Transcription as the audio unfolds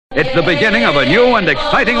It's the beginning of a new and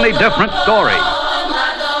excitingly different story.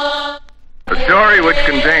 A story which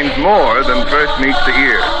contains more than first meets the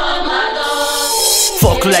ear.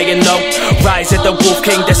 Fuck laying low, rise at the Wolf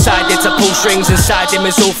King. Decided to pull strings, inside him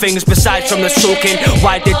is all things besides from the stalking.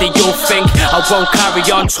 Why did the youth think I won't carry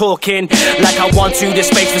on talking like I want to? The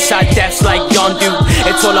space beside deaths like Yondu.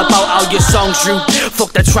 It's all about how your songs drew.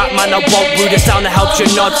 Fuck the trap man, I won't rue. The sound that helps you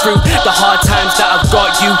nod through the hard times that I've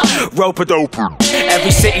got you. Rope-a-dope. Every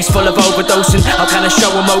city's full of overdosing. How can I show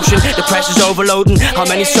emotion? The pressure's overloading. How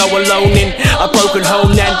many so alone in a broken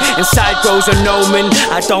home then? Inside grows a gnomon.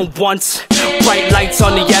 I don't want bright lights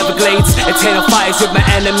on the Everglades. Eternal fires with my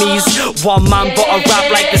enemies. One man but I rap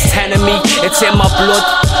like there's 10 of me. It's in my blood,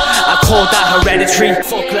 I call that hereditary.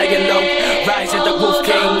 Fuck laying low, rise at the Wolf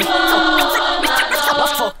King.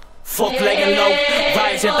 Fuck laying low,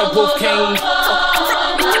 rise at the Wolf King.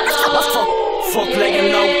 Fuck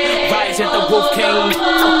laying low, rise at the Wolf King.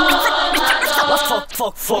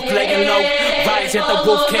 Fuck laying low, rise at the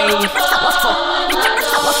Wolf King.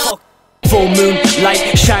 Full moon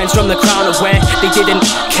light shines from the crown of where they didn't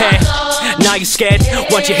care. Now you're scared,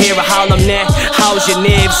 once you hear a howl I'm there. How's your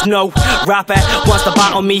nerves? No rapper wants to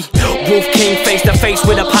battle me. Wolf King face to face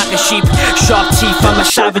with a pack of sheep. Sharp teeth, I'm a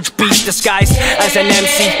savage beast disguised as an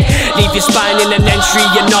MC. Leave your spine in an entry.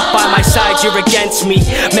 You're not by my side, you're against me.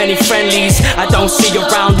 Many friendlies I don't see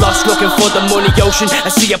around. Lost looking for the money ocean. I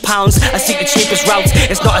see your pounds, I see the cheapest routes.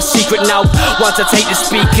 It's not a secret now. Once I take the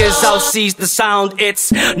speakers I'll seize the sound.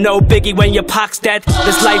 It's no biggie when your pack's dead.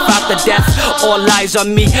 There's life after death. All lies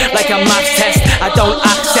on me like a maths test. I don't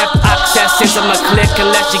accept access into my clique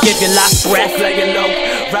unless you give your last breath. Laying low,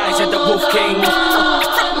 rise at the Wolf King.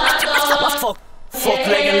 Fuck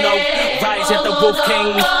laying low, rise at the Wolf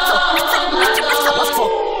King.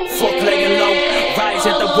 Fuck laying low, rise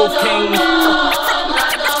at the Wolf King.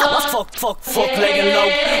 Fuck laying low,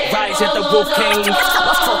 rise at the Wolf King.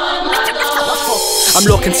 I'm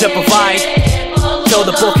looking to provide. Fill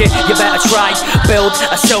the bucket, you better try. Build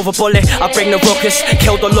a silver bullet, I bring the ruckus.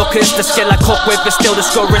 Kill the lookers, the skill I cook with is still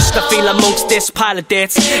discouraged. I feel amongst this pile of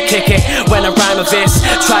dates. Kick it when I rhyme a verse.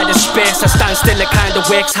 Try the space, I stand still, it kinda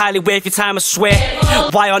works. Highly worth your time, I swear.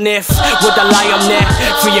 Why on earth would I lie on there?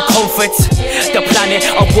 For your comfort, the planet,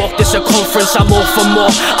 I walk the circumference. I'm all for more,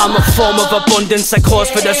 I'm a form of abundance. I cause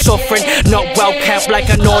for the suffering, not well kept like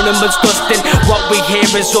an ornament's dusting. What we hear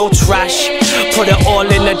is all trash, put it all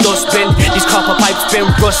in the dustbin. These copper pipes been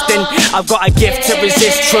rusting. I've got a gift to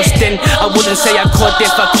resist trusting. I wouldn't say I could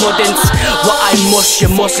if I couldn't. What I must, you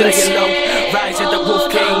mustn't. Laying low, rise at the Wolf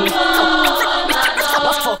King.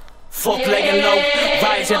 Fuck laying low,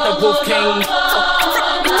 rise at the Wolf King.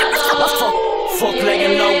 Fuck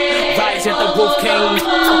laying low, rise at the Wolf King.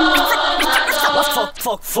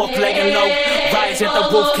 Fuck laying low, rise at the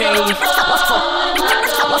Wolf King.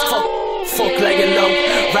 Fuck laying low,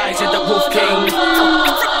 rise at the Wolf King.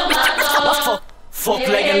 Fuck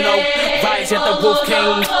laying low, rise at the Wolf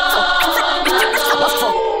King.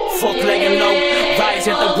 Fuck laying low, rise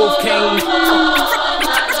at the Wolf King.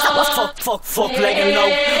 Fuck laying low,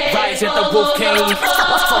 rise at the Wolf King.